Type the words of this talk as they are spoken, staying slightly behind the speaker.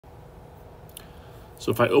So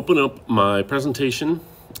if I open up my presentation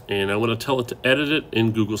and I want to tell it to edit it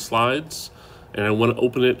in Google Slides, and I want to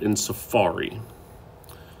open it in Safari.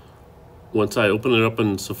 Once I open it up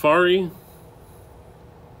in Safari,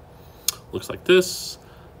 looks like this.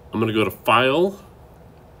 I'm going to go to File,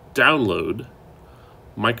 Download,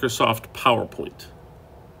 Microsoft PowerPoint.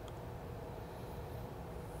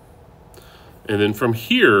 And then from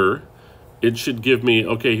here, it should give me,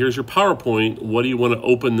 okay, here's your PowerPoint. What do you want to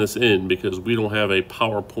open this in? Because we don't have a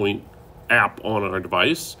PowerPoint app on our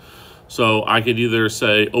device. So I could either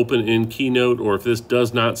say open in Keynote, or if this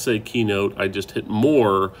does not say Keynote, I just hit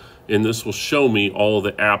more, and this will show me all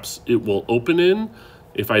the apps it will open in.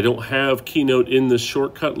 If I don't have Keynote in this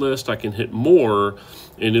shortcut list, I can hit more,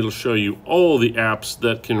 and it'll show you all the apps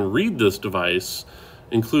that can read this device,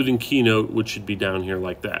 including Keynote, which should be down here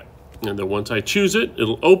like that. And then once I choose it,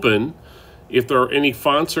 it'll open. If there are any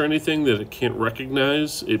fonts or anything that it can't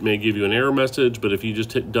recognize, it may give you an error message, but if you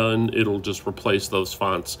just hit done, it'll just replace those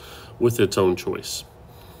fonts with its own choice.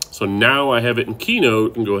 So now I have it in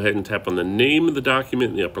Keynote, and go ahead and tap on the name of the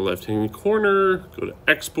document in the upper left-hand corner, go to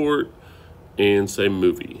Export, and say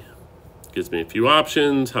Movie. Gives me a few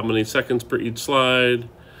options, how many seconds per each slide,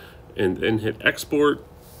 and then hit Export.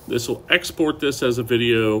 This will export this as a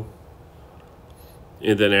video,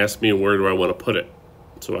 and then ask me where do I want to put it.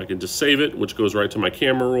 So I can just save it, which goes right to my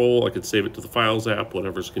camera roll. I could save it to the Files app,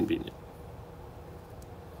 whatever's convenient.